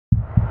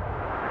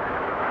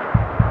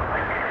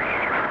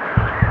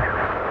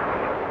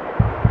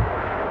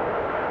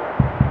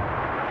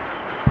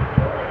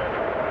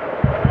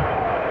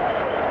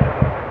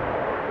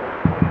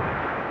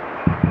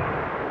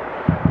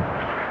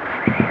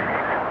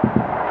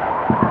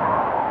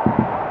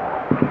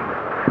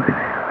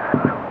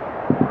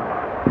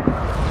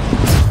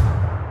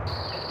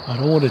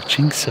don't want to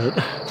jinx it,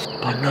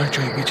 but no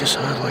joke, we just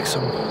heard like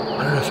some,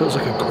 I don't know if it was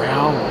like a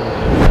growl.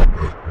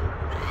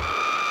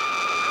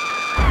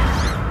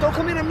 Don't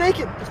come in, I'm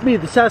naked. It's me,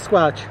 the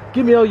Sasquatch.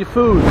 Give me all your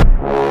food.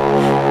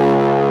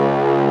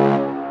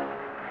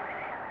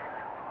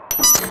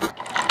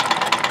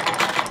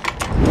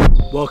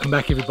 Welcome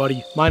back,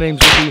 everybody. My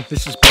name's Ricky,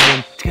 this is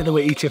Ben. Together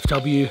we're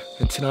ETFW,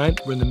 and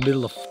tonight we're in the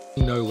middle of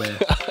nowhere.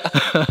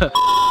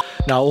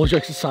 Now, all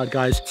jokes aside,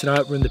 guys,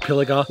 tonight we're in the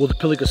Pilliga, or the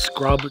Pilliga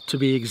Scrub to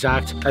be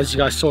exact. As you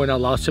guys saw in our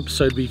last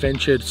episode, we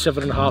ventured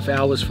 7.5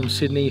 hours from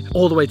Sydney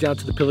all the way down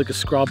to the Pilliga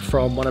Scrub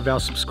from one of our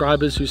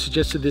subscribers who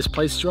suggested this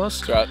place to us.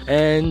 That's right.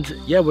 And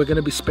yeah, we're going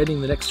to be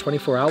spending the next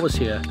 24 hours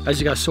here.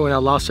 As you guys saw in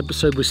our last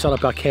episode, we set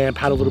up our camp,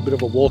 had a little bit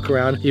of a walk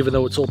around, even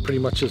though it's all pretty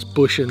much just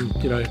bush and,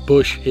 you know,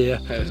 bush here.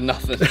 There's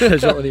nothing.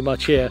 There's not really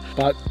much here.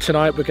 But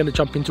tonight we're going to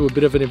jump into a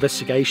bit of an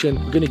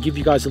investigation. We're going to give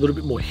you guys a little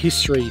bit more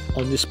history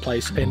on this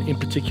place, and in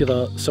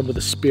particular, some of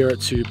the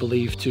spirits who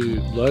believe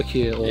to lurk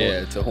here, or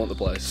yeah, to haunt the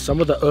place.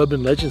 Some of the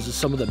urban legends and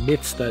some of the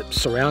myths that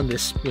surround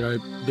this, you know,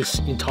 this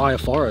entire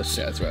forest.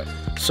 Yeah, that's right.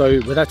 So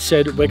with that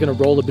said, we're going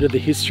to roll a bit of the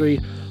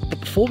history. But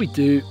before we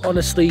do,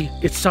 honestly,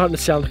 it's starting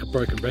to sound like a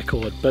broken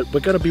record, but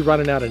we're going to be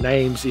running out of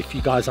names if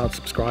you guys aren't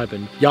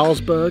subscribing.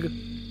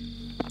 Jarlsberg.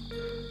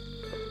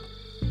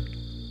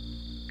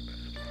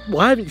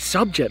 Why haven't you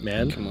subbed yet,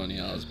 man? Come on,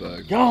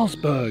 Jarlsberg.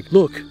 Jarlsberg.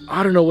 Look,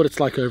 I don't know what it's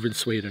like over in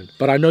Sweden,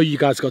 but I know you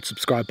guys got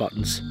subscribe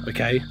buttons,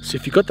 okay? So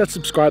if you got that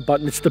subscribe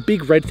button, it's the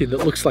big red thing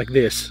that looks like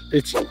this.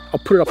 I'll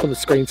put it up on the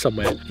screen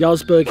somewhere.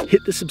 Jarlsberg,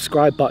 hit the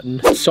subscribe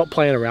button. Stop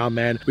playing around,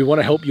 man. We want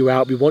to help you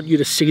out. We want you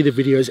to see the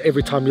videos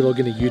every time you log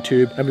into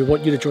YouTube, and we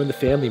want you to join the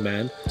family,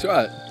 man. That's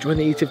right. Join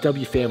the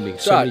ETFW family.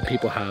 That's so right. Many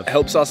people have. It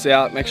helps us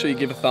out. Make sure you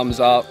give a thumbs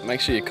up.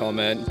 Make sure you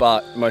comment.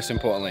 But most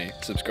importantly,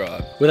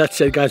 subscribe. With that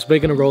said, guys, we're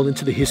going to roll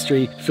into the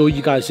history, fill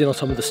you guys in on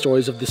some of the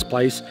stories of this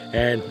place.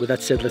 And with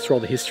that said, let's roll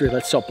the history.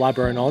 Let's stop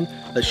blabbering on.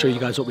 Let's show you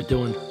guys what we're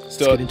doing. Let's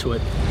get into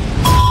it.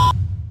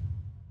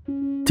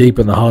 Deep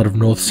in the heart of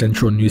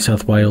north-central New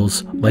South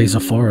Wales lays a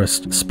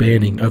forest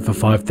spanning over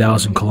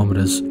 5,000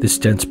 kilometres. This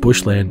dense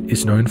bushland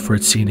is known for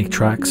its scenic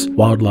tracks,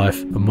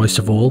 wildlife, but most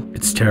of all,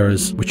 its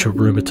terrors, which are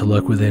rumoured to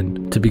lurk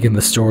within. To begin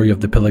the story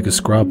of the Pilliga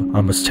Scrub, I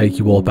must take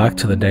you all back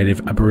to the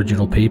native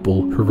Aboriginal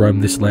people who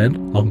roamed this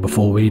land long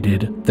before we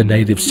did. The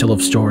natives still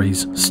have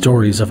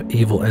stories of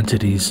evil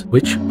entities,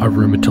 which are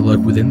rumoured to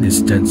lurk within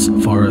this dense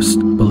forest.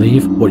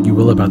 Believe what you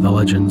will about the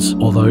legends,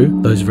 although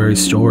those very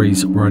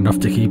stories were enough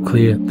to keep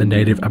clear the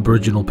native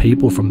Aboriginal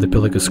people from the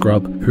Pilliga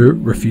Scrub who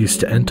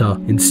refused to enter,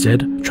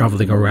 instead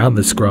travelling around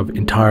the scrub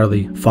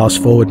entirely.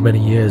 Fast forward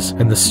many years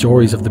and the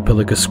stories of the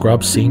Pilliga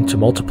Scrub seem to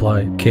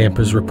multiply.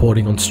 Campers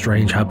reporting on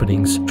strange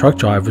happenings, truck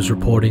drivers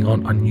reporting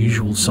on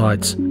unusual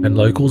sights, and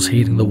locals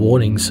heeding the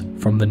warnings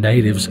from the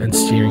natives and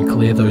steering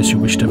clear those who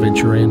wish to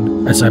venture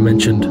in. As I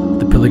mentioned,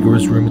 the Pilliga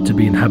is rumoured to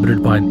be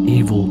inhabited by an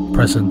evil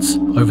presence.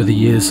 Over the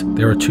years,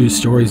 there are two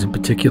stories in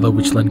particular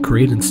which lend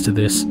credence to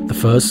this. The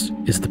first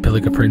is the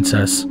Pilliga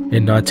Princess.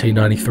 In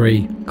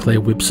 1993, Claire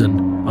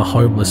Whipson, a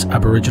homeless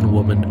Aboriginal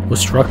woman, was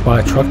struck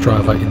by a truck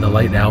driver in the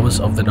late hours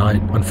of the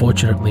night.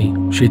 Unfortunately,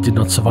 she did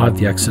not survive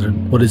the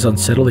accident. What is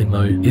unsettling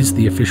though is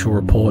the official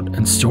report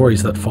and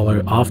stories that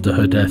follow after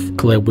her death.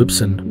 Claire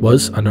Whipson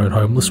was a known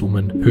homeless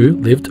woman who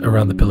lived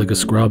around the Pilliga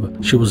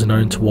Scrub. She was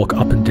known to walk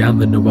up and down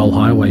the Noel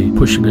Highway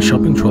pushing a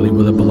shopping trolley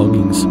with her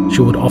belongings.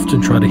 She would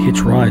often try to hitch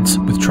rides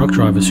with truck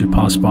drivers who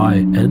passed by,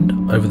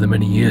 and over the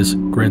many years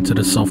granted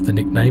herself the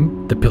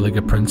nickname the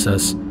Pilliga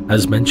Princess.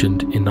 As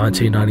mentioned, in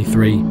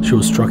 1993, she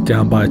was struck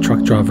down by a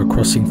truck driver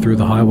crossing through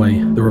the highway.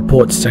 The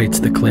report states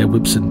that Claire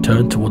Whipson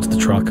turned towards the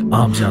truck,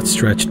 arms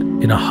outstretched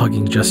in a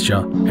hugging gesture,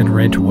 and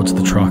ran towards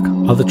the truck.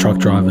 Other truck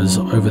drivers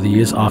over the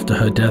years after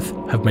her death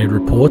have made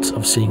reports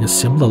of seeing a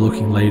similar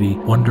looking lady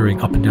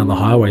wandering up and down the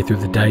highway through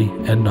the day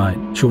and night.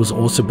 She was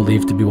also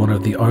believed to be one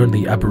of the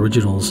only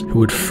Aboriginals who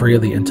would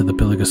freely enter the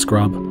Pilliga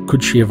Scrub.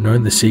 Could she have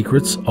known the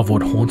secrets of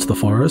what haunts the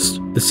forest?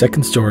 The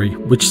second story,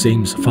 which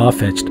seems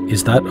far-fetched,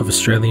 is that of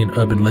Australian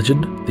urban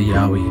legend, the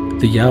Yowie.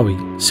 The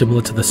Yowie,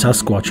 similar to the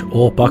Sasquatch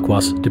or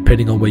Bakwas,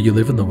 depending on where you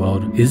live in the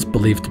world, is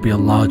believed to be a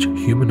large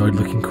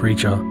humanoid-looking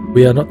creature.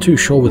 We are not too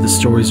sure where the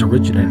stories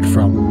originated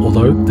from,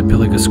 although the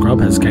Pilliga Scrub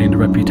has gained a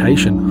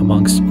reputation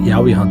amongst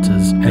Yowie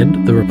hunters,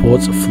 and the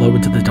reports flow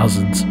into the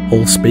dozens.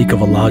 All speak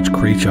of a large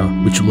creature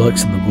which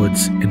lurks in the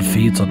woods and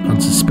feeds on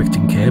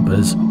unsuspecting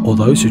campers or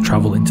those who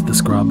travel into the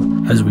scrub.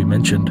 As we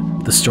mentioned,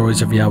 the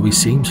stories of Yowie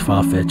seems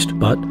far-fetched,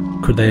 but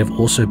could they have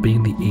also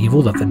been the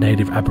evil that the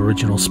native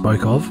Aboriginals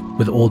spoke of?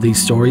 With all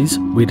these stories,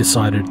 we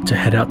decided to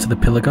head out to the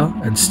Pilliga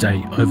and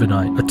stay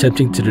overnight,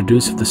 attempting to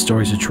deduce if the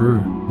stories are true.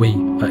 We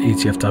are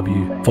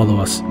ETFW.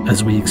 Follow us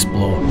as we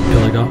explore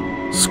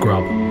Pilliga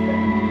Scrub.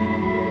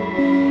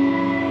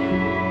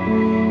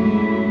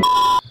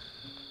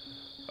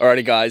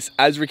 Alrighty guys,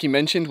 as Ricky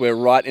mentioned, we're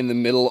right in the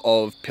middle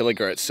of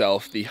Pilliga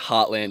itself, the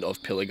heartland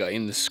of Pilliga,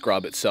 in the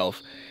scrub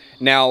itself.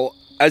 Now,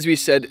 As we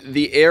said,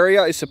 the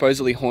area is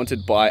supposedly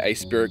haunted by a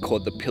spirit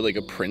called the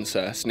Pilliga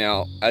Princess.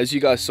 Now, as you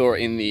guys saw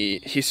in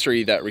the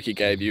history that Ricky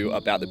gave you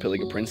about the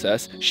Pilliga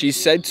Princess,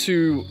 she's said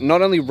to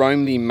not only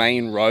roam the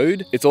main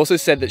road, it's also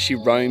said that she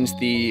roams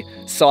the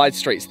side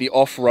streets, the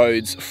off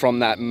roads from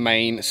that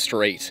main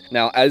street.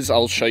 Now, as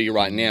I'll show you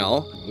right now,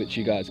 which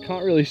you guys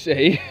can't really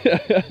see.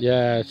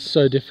 Yeah, it's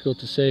so difficult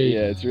to see.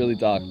 Yeah, it's really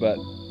dark, but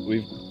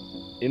we've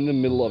in the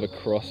middle of a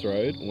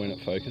crossroad when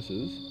it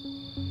focuses.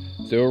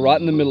 So we're right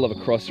in the middle of a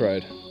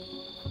crossroad.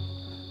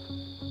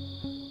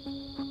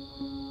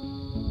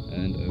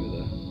 And over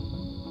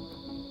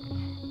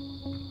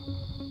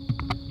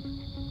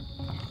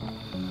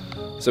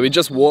there. So we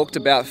just walked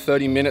about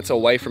 30 minutes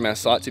away from our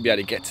site to be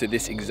able to get to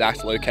this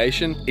exact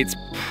location. It's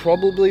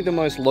probably the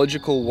most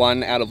logical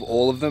one out of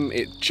all of them.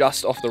 It's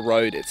just off the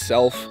road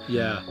itself.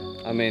 Yeah.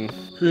 I mean,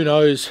 who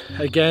knows?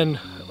 Again,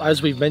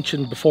 as we've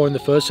mentioned before in the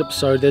first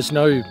episode, there's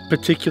no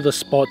particular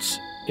spots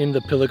in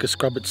the Pilliga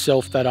Scrub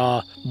itself that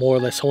are more or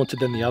less haunted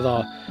than the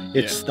other.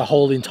 It's the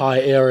whole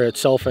entire area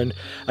itself. And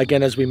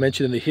again, as we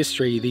mentioned in the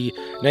history, the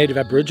native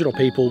Aboriginal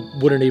people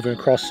wouldn't even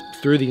cross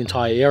through the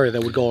entire area. They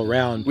would go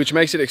around. Which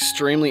makes it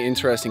extremely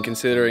interesting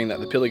considering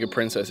that the Pilliga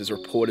Princess is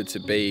reported to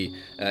be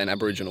an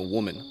Aboriginal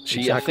woman.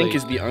 She, Exactly. I think,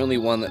 is the only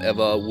one that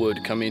ever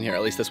would come in here.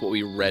 At least that's what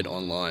we read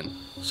online.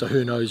 So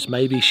who knows?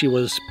 Maybe she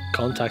was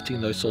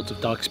contacting those sorts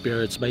of dark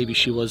spirits. Maybe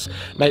she was,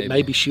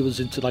 maybe she was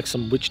into like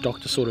some witch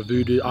doctor sort of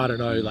voodoo. I don't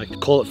know. Like,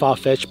 call it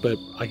far-fetched, but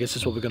I guess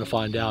that's what we're going to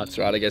find out. That's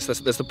right. I guess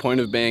that's the point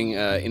of being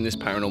in this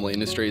paranormal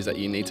industry, is that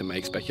you need to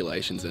make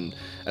speculations and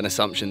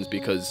assumptions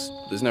because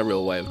there's no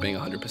real way of being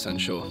 100%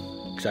 sure.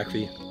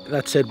 Exactly.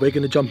 That said, we're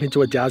going to jump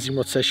into a dowsing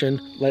rod session.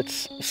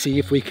 Let's see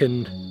if we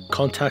can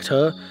contact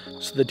her.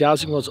 So the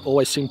dowsing rods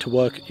always seem to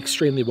work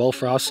extremely well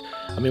for us.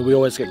 I mean, we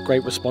always get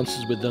great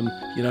responses with them.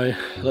 You know,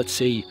 let's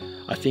see.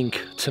 I think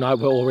tonight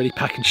we're already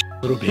packing shit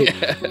a little bit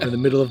in the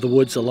middle of the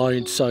woods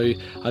alone. So,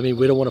 I mean,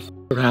 we don't want to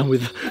f around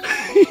with,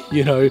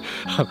 you know,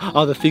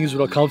 other things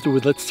we're not comfortable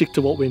with. Let's stick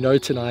to what we know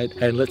tonight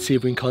and let's see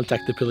if we can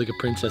contact the Pilliga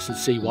Princess and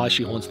see why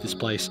she haunts this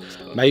place.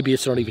 Maybe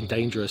it's not even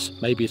dangerous.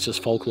 Maybe it's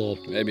just folklore.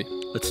 Maybe.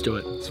 Let's do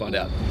it. Let's find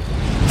out.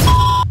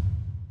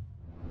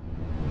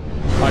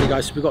 Alrighty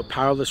guys, so we've got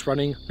powerless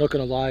running. Not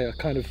gonna lie, I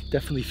kind of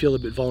definitely feel a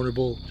bit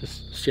vulnerable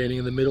just standing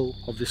in the middle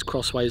of this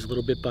crossways a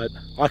little bit, but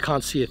I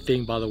can't see a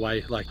thing, by the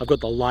way. Like, I've got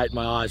the light in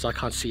my eyes, I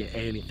can't see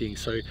anything.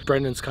 So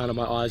Brendan's kind of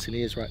my eyes and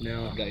ears right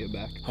now. I've got your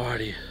back.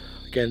 Alrighty,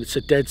 again, it's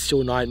a dead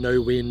still night, no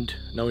wind,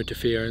 no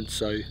interference.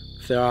 So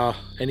if there are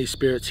any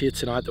spirits here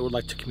tonight that would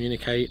like to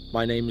communicate,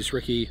 my name is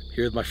Ricky,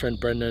 here with my friend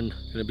Brendan.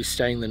 Gonna be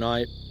staying the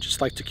night.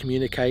 Just like to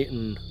communicate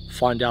and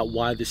find out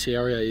why this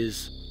area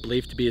is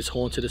believed to be as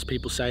haunted as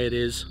people say it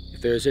is.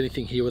 If there is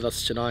anything here with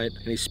us tonight,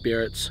 any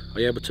spirits, are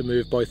you able to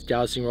move both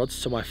dowsing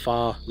rods to my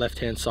far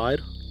left-hand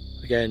side?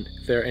 Again,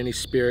 if there are any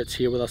spirits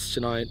here with us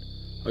tonight,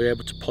 are you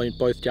able to point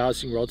both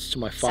dowsing rods to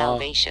my far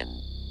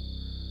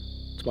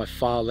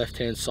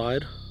left-hand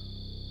side?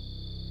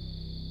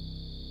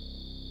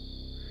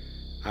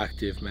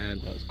 Active, man.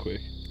 That was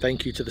quick.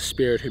 Thank you to the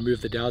spirit who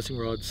moved the dowsing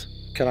rods.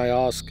 Can I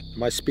ask,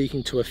 am I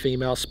speaking to a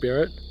female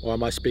spirit or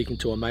am I speaking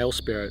to a male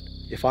spirit?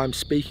 If I'm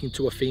speaking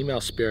to a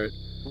female spirit,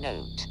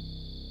 Note.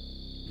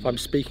 if I'm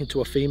speaking to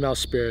a female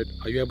spirit,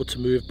 are you able to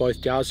move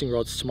both dowsing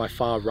rods to my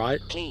far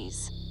right?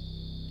 Please.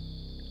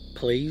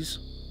 Please?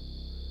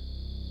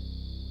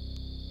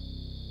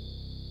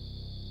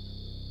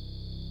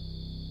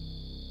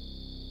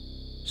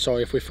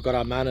 Sorry if we forgot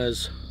our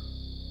manners.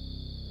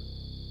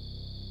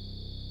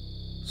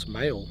 It's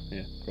male.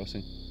 Yeah,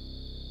 crossing.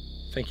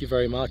 Thank you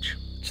very much.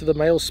 To the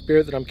male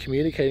spirit that I'm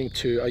communicating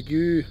to, are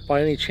you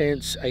by any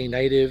chance a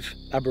native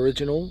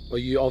Aboriginal? Are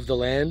you of the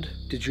land?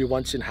 Did you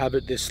once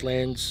inhabit this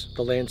land,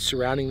 the land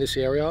surrounding this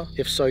area?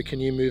 If so,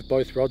 can you move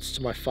both rods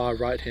to my far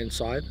right hand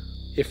side?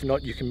 If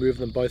not, you can move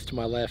them both to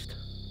my left.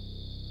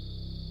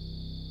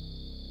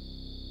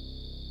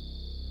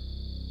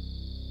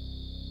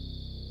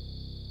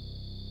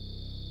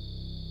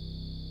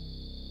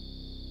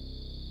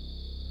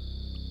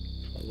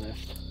 My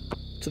left.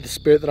 To the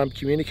spirit that I'm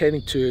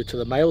communicating to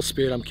the male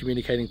spirit I'm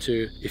communicating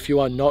to, if you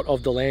are not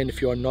of the land,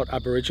 if you are not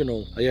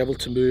Aboriginal, are you able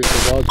to move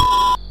the rods?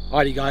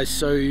 Alrighty guys,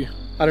 so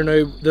I don't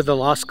know that the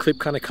last clip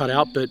kind of cut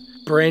out, but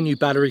brand new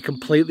battery,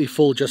 completely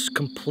full, just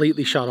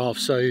completely shut off.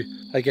 So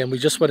again, we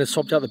just went and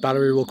swapped out the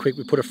battery real quick.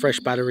 We put a fresh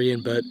battery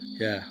in, but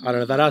yeah, I don't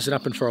know, that hasn't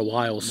happened for a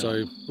while. No. So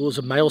it was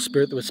a male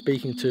spirit that we're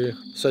speaking to.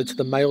 So to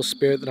the male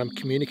spirit that I'm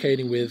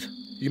communicating with,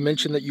 you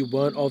mentioned that you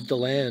weren't of the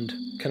land.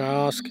 Can I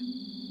ask,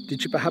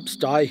 did you perhaps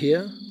die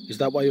here? Is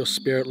that why your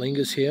spirit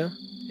lingers here?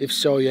 If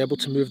so, are you able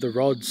to move the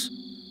rods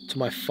to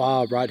my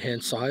far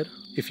right-hand side?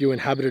 If you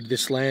inhabited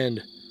this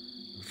land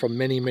from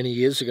many, many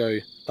years ago,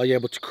 are you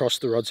able to cross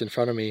the rods in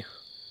front of me?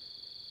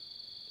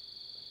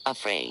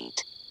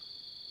 Afraid.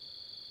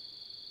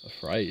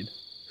 Afraid?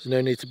 There's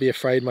no need to be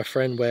afraid, my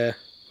friend. We're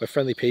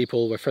friendly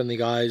people, we're friendly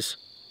guys.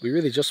 We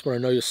really just want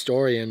to know your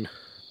story and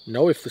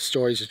know if the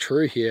stories are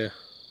true here.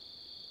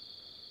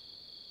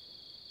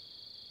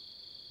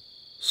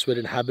 Swed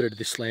inhabited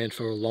this land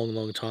for a long,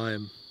 long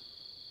time.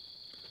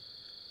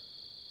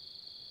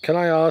 Can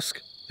I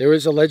ask, there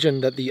is a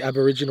legend that the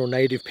Aboriginal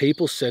native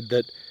people said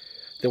that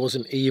there was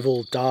an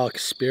evil, dark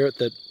spirit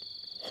that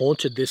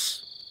haunted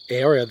this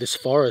area, this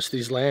forest,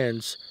 these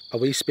lands. Are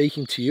we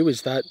speaking to you?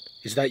 Is that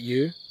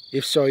you?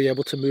 If so, are you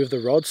able to move the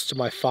rods to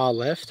my far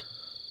left?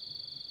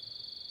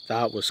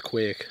 That was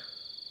quick.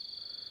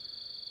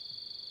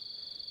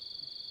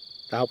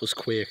 That was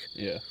quick.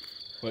 Yeah.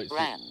 Wait, so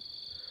Ran.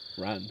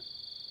 ran.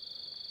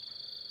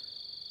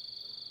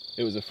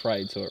 It was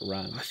afraid, so it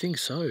ran. I think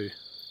so.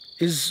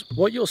 Is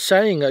what you're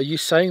saying, are you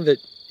saying that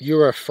you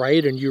were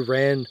afraid and you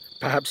ran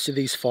perhaps to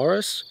these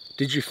forests?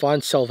 Did you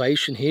find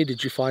salvation here?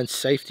 Did you find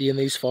safety in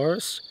these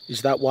forests?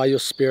 Is that why your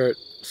spirit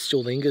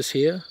still lingers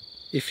here?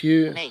 If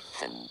you...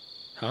 Nathan.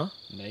 Huh?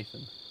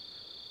 Nathan.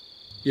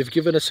 You've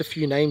given us a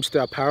few names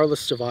through our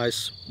powerless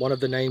device, one of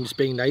the names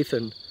being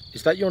Nathan.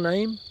 Is that your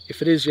name?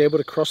 If it is, you're able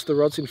to cross the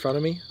rods in front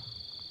of me?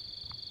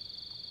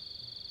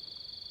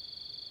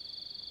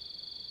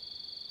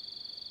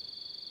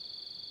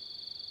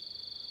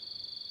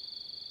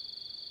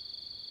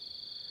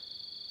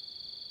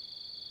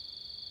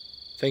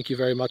 Thank you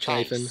very much,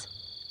 Nathan. Vice.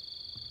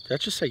 Did I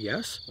just say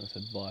yes? That's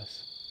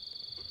advice.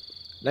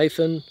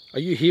 Nathan, are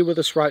you here with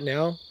us right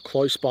now,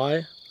 close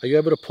by? Are you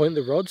able to point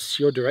the rods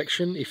to your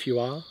direction if you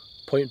are?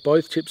 Point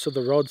both tips of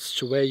the rods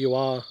to where you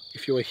are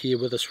if you are here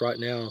with us right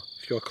now,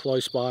 if you are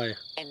close by.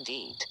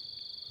 Indeed.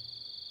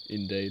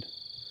 Indeed.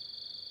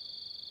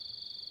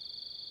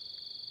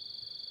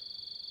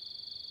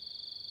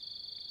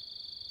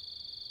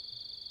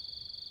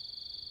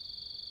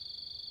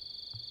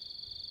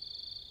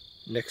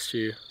 Next to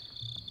you.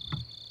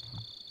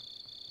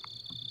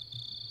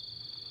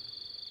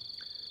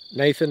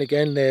 Nathan,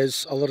 again,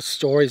 there's a lot of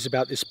stories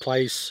about this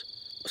place.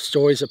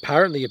 Stories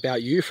apparently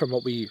about you from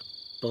what we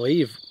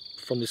believe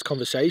from this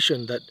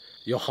conversation, that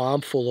you're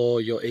harmful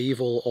or you're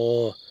evil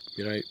or,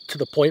 to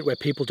the point where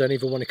people don't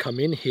even want to come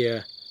in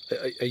here.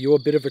 Are you a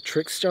bit of a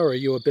trickster? Or are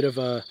you a bit of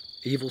a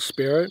evil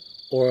spirit?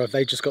 Or have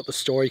they just got the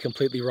story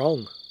completely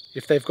wrong?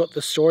 If they've got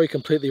the story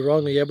completely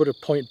wrong, are you able to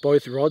point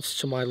both rods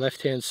to my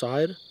left-hand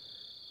side?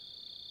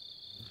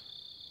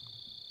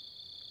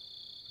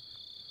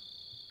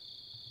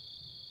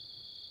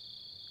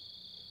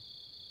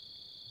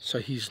 So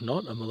he's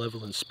not a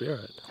malevolent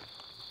spirit.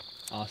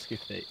 Ask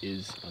if there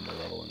is a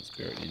malevolent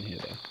spirit in here,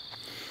 though.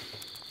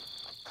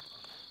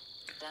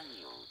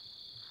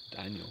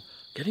 Daniel.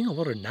 Getting a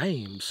lot of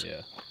names.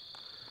 Yeah.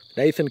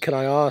 Nathan, can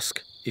I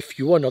ask, if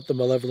you are not the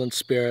malevolent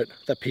spirit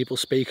that people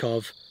speak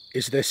of,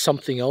 is there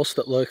something else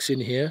that lurks in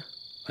here?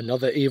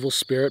 Another evil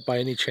spirit by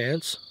any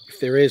chance?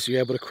 If there is, are you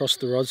able to cross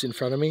the rods in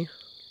front of me?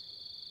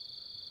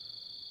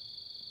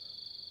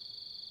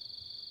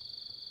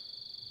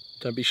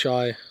 Don't be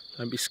shy.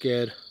 Don't be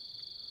scared.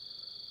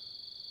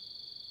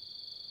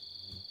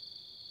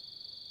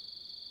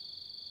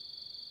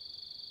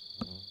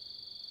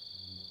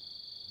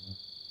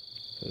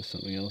 There's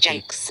something else here.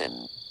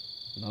 Jackson.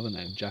 Another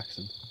name,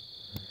 Jackson.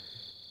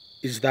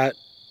 Is that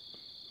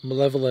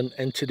malevolent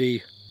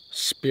entity,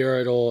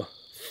 spirit or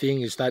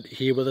thing, is that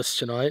here with us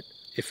tonight?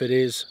 If it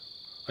is,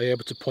 are you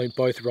able to point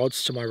both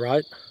rods to my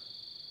right?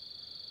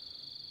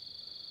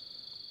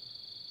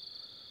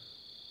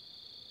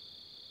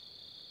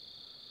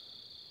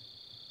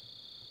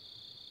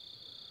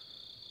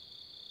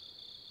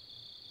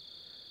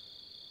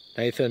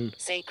 Nathan,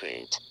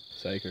 Sacred.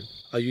 Sacred.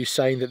 are you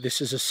saying that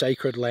this is a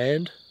sacred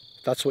land?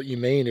 If that's what you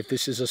mean, if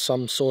this is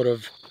some sort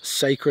of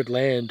sacred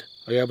land,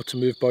 are you able to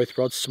move both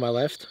rods to my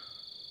left?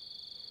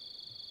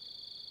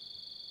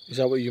 Is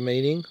that what you're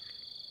meaning?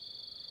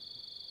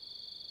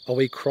 Are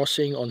we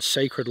crossing on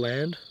sacred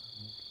land?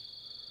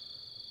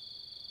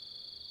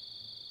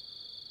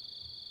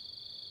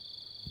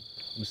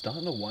 I'm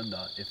starting to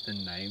wonder if the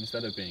names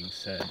that are being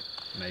said,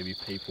 maybe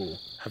people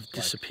Have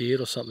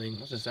disappeared or something?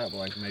 not just that, but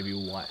like maybe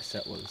white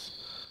settlers.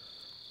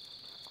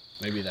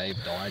 Maybe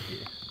they've died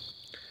here.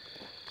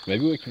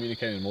 Maybe we're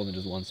communicating with more than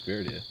just one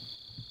spirit here.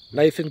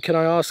 Nathan, can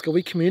I ask, are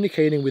we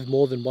communicating with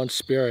more than one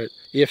spirit?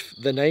 If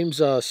the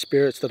names are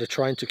spirits that are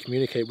trying to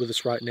communicate with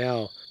us right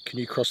now, can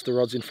you cross the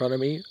rods in front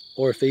of me?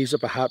 Or if these are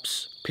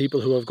perhaps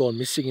people who have gone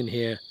missing in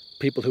here,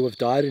 people who have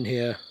died in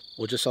here,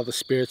 or just other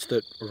spirits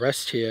that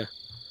rest here,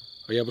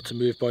 are you able to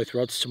move both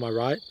rods to my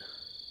right?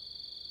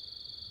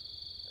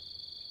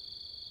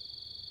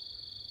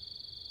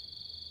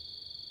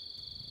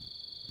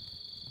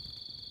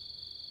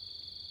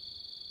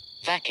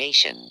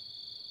 Vacation.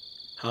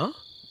 Huh?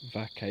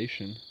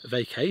 Vacation.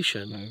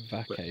 Vacation? No,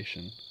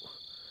 vacation.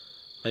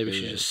 Maybe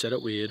she just said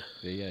it weird.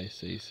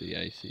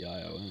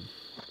 Vaccation.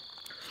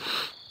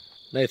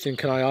 Nathan,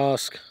 can I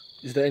ask,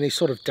 is there any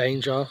sort of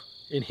danger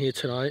in here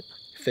tonight?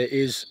 If there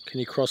is, can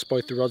you cross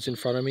both the rods in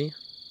front of me?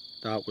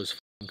 That was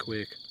f***ing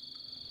quick.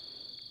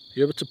 Are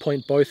you able to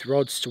point both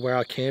rods to where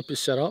our camp is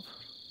set up?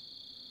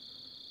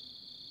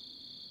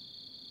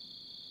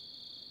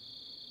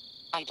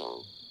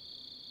 Idle.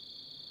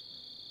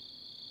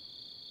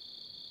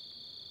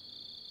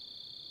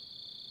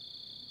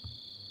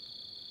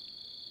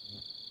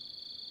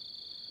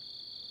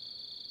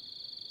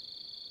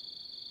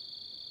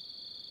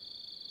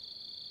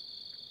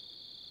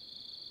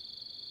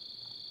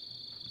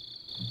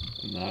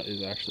 that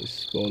is actually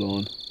spot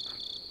on.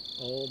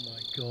 Oh my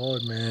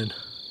god, man.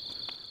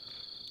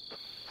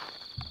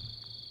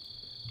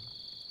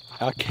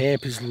 Our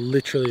camp is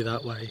literally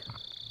that way.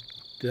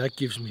 Dude, that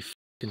gives me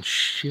fucking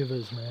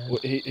shivers, man. Well,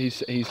 he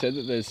said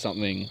that there's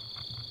something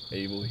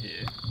evil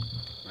here.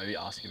 Maybe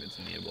ask if it's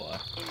nearby.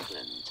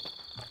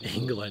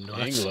 England.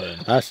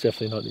 England. That's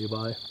definitely not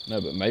nearby. No,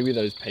 but maybe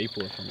those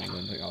people are from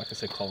England. Like I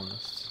said,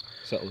 colonists,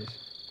 settlers.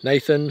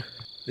 Nathan,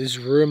 there's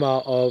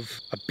rumour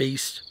of a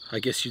beast, I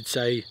guess you'd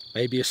say,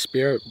 maybe a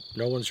spirit,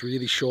 no one's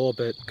really sure,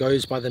 but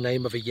goes by the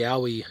name of a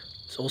Yowie.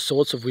 There's all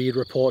sorts of weird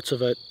reports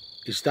of it.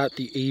 Is that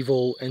the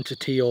evil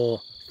entity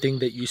or thing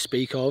that you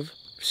speak of?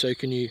 If so,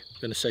 can you,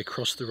 I'm going to say,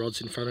 cross the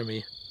rods in front of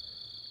me?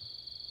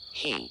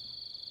 He.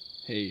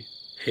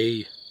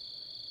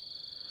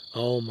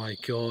 Oh my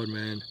god,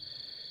 man.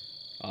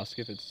 Ask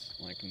if it's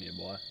like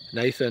nearby.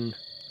 Nathan,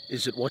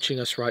 is it watching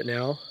us right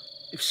now?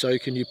 If so,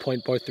 can you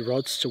point both the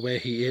rods to where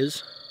he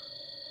is?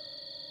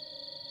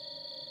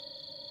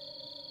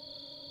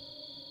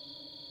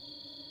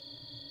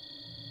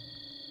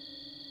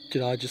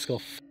 Dude, I just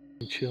got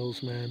f***ing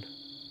chills, man.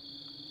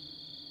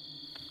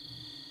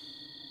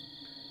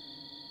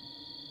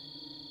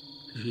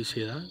 Did you just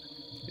hear that?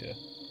 Yeah.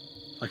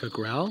 Like a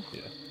growl?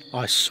 Yeah.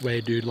 I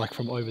swear, dude, like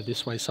from over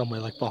this way somewhere,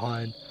 like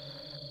behind.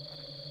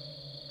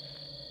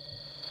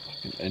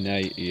 And now,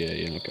 yeah,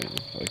 you're not going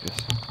to focus.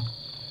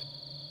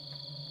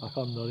 Like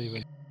I'm not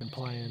even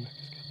playing.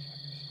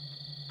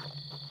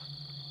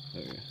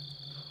 There we go.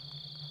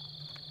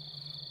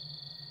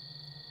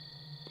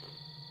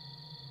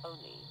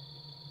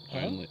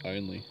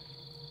 Only.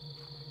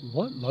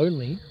 What?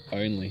 Lonely?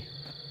 Only.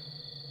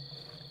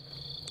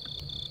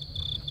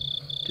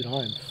 Dude,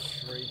 I'm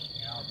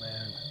freaking out,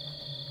 man.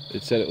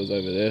 It said it was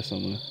over there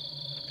somewhere.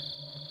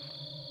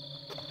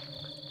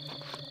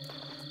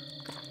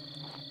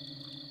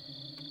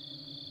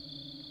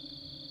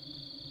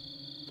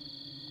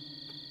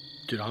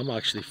 Dude, I'm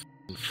actually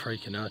f***ing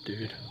freaking out,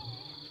 dude.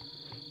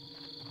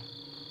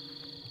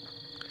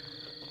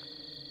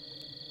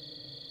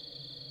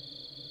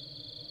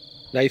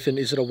 Nathan,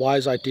 is it a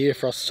wise idea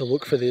for us to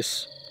look for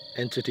this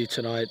entity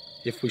tonight?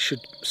 If we should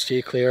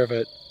steer clear of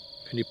it,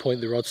 can you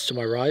point the rods to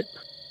my right?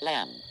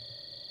 Lamb.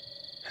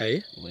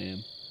 Hey?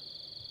 Lamb.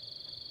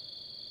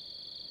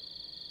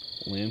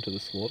 Lamb to the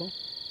slaughter?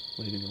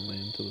 Leading a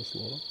lamb to the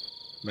slaughter?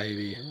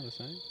 Maybe. You know what I'm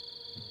saying?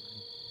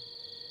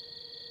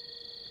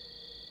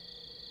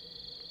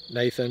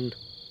 Nathan,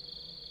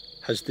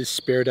 has this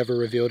spirit ever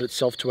revealed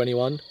itself to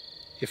anyone?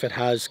 If it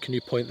has, can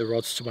you point the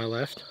rods to my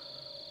left?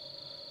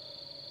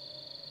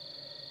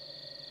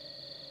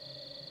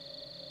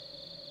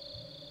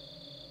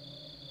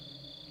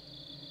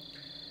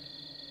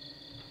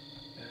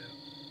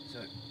 So,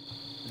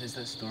 there's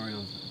that story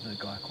of the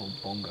guy called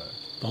Bongo.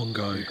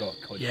 Bongo. Who got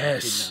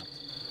Yes. kidnapped.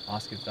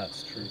 Ask if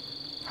that's true.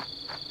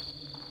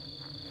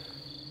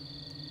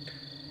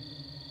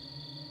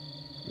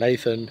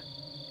 Nathan,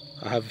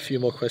 I have a few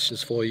more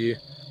questions for you.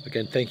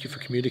 Again, thank you for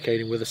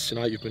communicating with us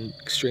tonight. You've been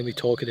extremely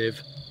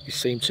talkative. You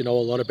seem to know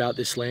a lot about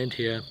this land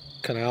here.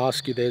 Can I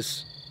ask you,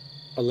 there's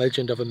a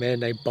legend of a man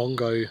named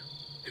Bongo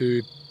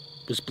who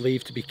was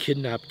believed to be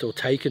kidnapped or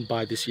taken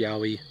by this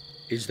Yowie.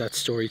 Is that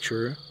story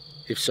true?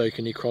 If so,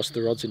 can you cross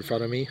the rods in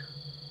front of me?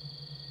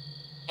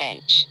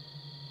 H.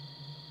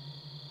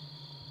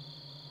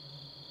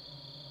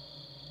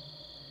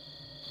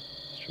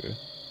 It's true.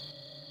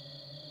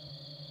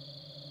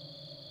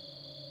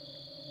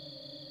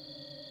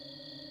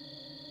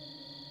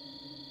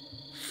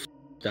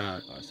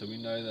 That. Alright, so we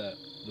know that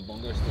the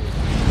Bongo story.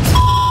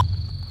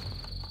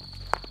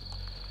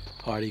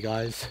 Alrighty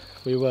guys,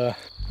 we're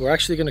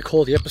actually going to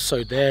call the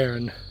episode there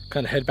and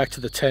kind of head back to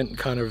the tent and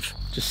kind of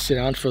just sit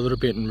down for a little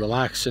bit and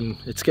relax. And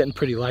it's getting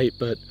pretty late,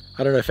 but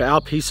I don't know, for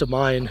our peace of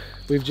mind,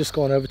 we've just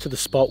gone over to the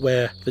spot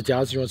where the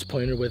Dowsy ones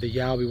pointed where the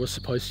Yowie was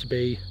supposed to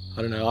be.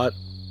 I don't know,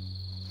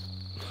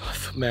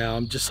 man,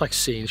 I'm just like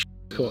seeing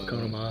going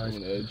on my eyes.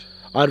 On edge.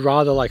 I'd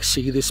rather like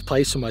see this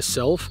place for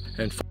myself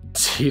and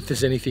see if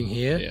there's anything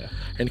here. Yeah.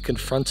 And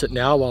confront it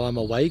now while I'm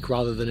awake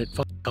rather than it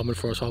coming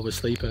for us while we're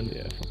sleeping.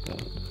 Yeah, fuck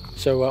that.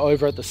 So we're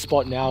over at the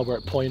spot now where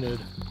it pointed.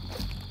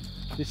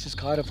 This is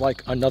kind of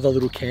like another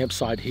little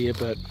campsite here,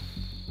 but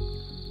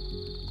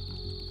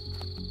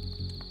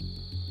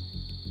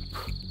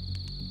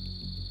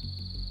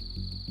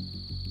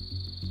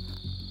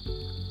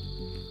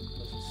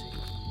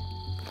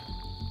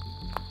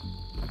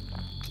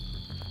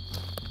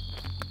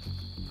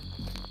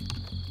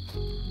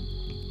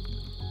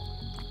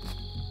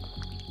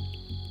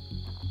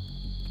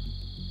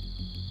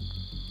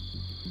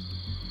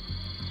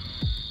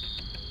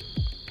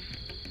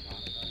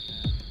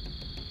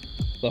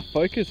The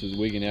focus is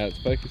wigging out. It's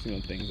focusing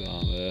on things that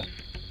aren't there.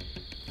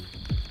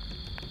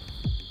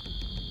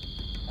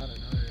 I don't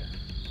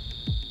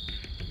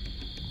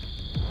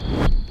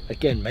know.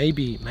 Again,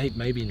 maybe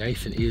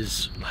Nathan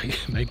is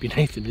maybe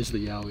Nathan is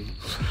the Yowie.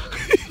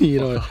 You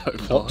know,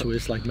 plot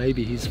twist. Like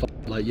maybe he's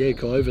like, yeah,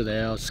 go over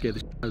there. I'll scare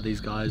the shit out of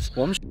these guys.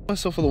 Well, I'm shitting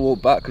myself for the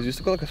walk back because you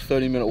still got like a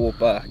 30-minute walk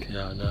back.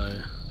 Yeah, I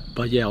know.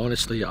 But yeah,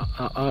 honestly, I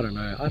don't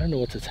know. I don't know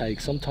what to take.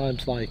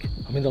 Sometimes, like,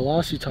 I mean, the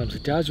last few times, the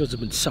Dowswoods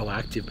have been so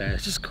active, man.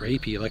 It's just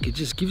creepy. Like, it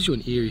just gives you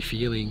an eerie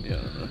feeling. Yeah.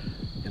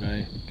 You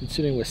know,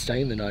 considering we're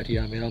staying the night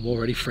here, I mean, I'm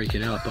already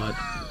freaking out, but,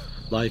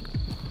 like,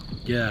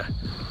 yeah.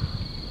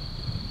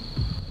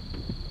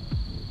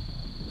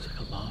 It's like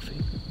a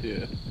laughing.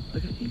 Yeah.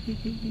 Like a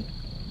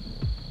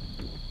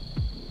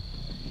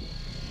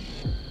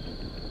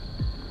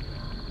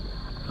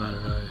I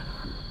don't know.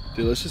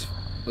 Dude, let's just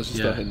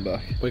start heading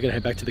back. We're gonna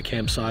head back to the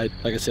campsite.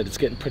 Like I said, it's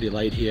getting pretty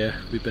late here.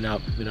 We've been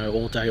out, you know,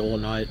 all day, all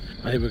night.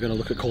 I think we're gonna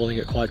look at calling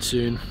it quite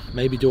soon.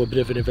 Maybe do a bit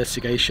of an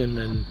investigation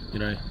and, you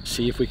know,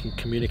 see if we can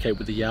communicate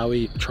with the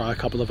Yowie. Try a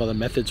couple of other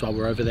methods while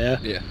we're over there.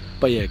 Yeah.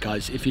 But yeah,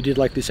 guys, if you did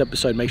like this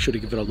episode, make sure to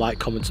give it a like,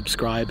 comment,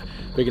 subscribe.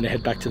 We're gonna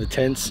head back to the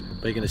tents.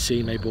 We're gonna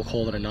see. Maybe we'll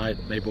call it a night.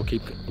 Maybe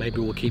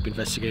we'll keep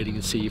investigating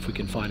and see if we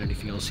can find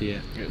anything else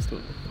here. Yeah, let's do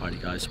it.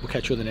 Alrighty, guys. We'll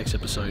catch you in the next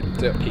episode.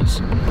 Yeah. Peace.